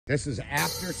This is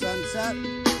after sunset.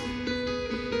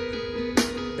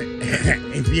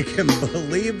 If you can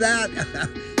believe that,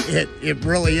 it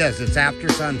really is. It's after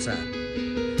sunset.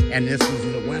 And this is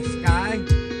the west sky.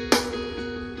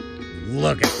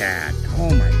 Look at that.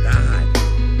 Oh my God.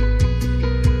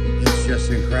 It's just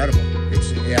incredible.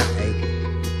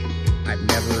 I've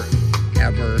never,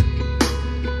 ever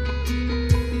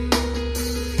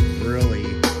really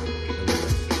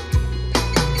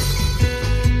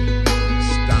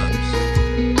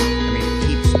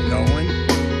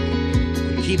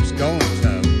keeps going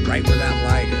to right where that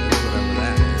light is, whatever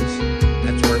that is.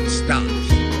 That's where it stops.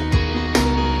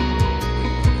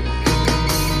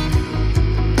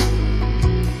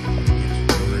 It's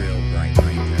real bright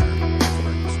right there. That's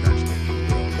where it starts getting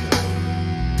real good.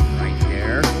 Right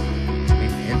there. I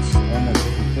mean, it's almost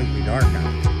completely dark out.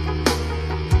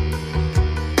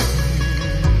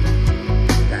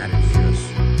 That is just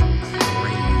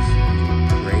crazy,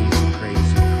 crazy,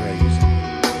 crazy, crazy.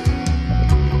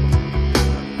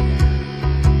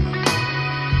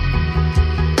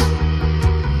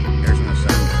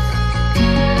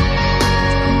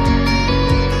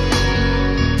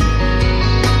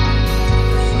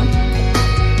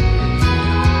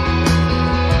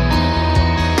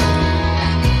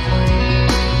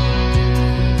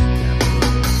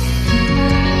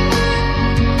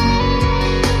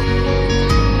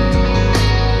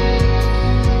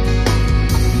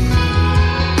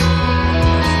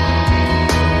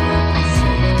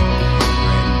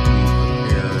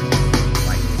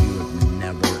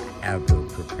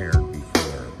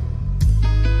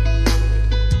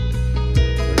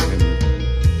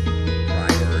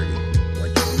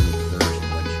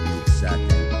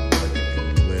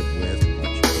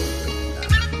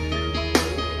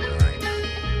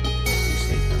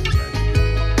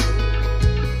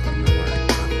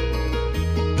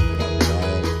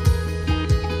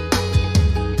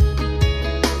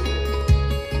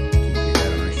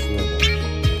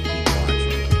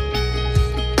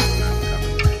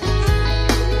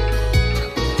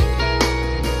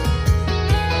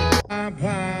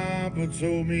 Papa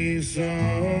told me, son,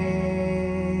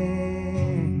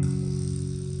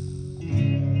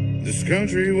 this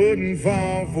country wouldn't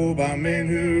fall for by men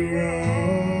who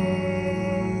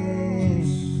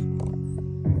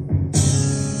runs.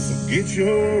 So get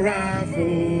your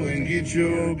rifle and get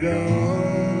your gun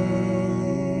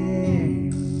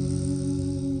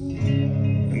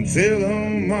and tell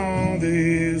them all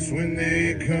this when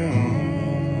they come.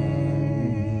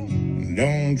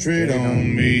 Don't tread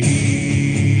on me.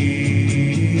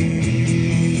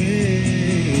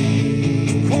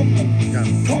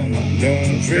 Come on,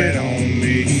 don't tread on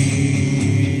me.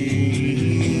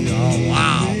 Oh,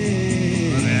 wow.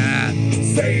 Look at that.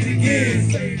 Say it again.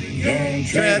 Don't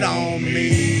tread on me.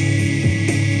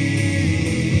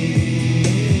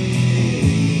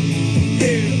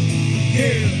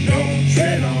 Yeah, don't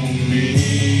tread on me.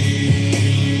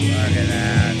 Look at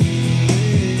that.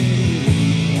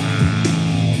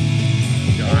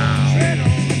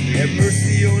 Have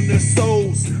mercy on their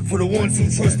souls for the ones who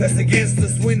trespass against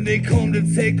us when they come to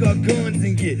take our guns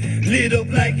and get lit up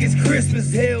like it's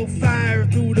Christmas. Hellfire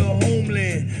through the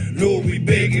homeland. Lord, we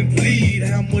beg and plead.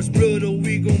 How much blood are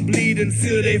we gonna bleed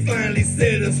until they finally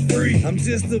set us free? I'm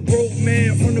just a broke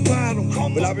man from the bottom,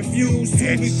 but I refuse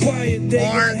to be quiet.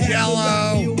 Orange,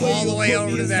 yellow, all the way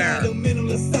over to there.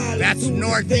 That's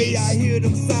northeast. I hear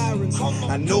them sirens.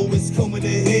 I know it's coming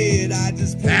ahead. I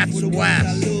just pray for the ones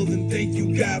I love and thank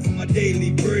you, God, for my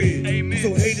daily bread. Amen.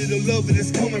 So hated or love it,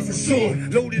 it's coming for sure.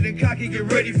 Loaded and cocky, get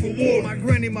ready for war. My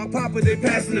granny, my papa, they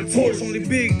passing the torch. Only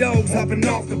big dogs hopping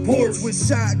off the porch with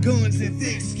shotguns and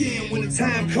thick skin. When the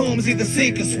time comes, either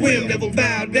sink or swim. Never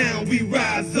bow down, we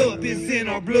rise up. It's in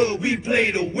our blood, we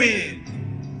play to win.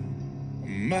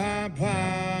 My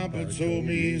papa told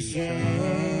me,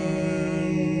 son.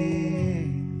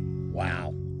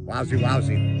 Wow. Wowzy,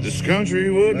 wowzy. This country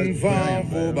wouldn't fall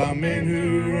for by men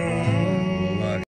who run.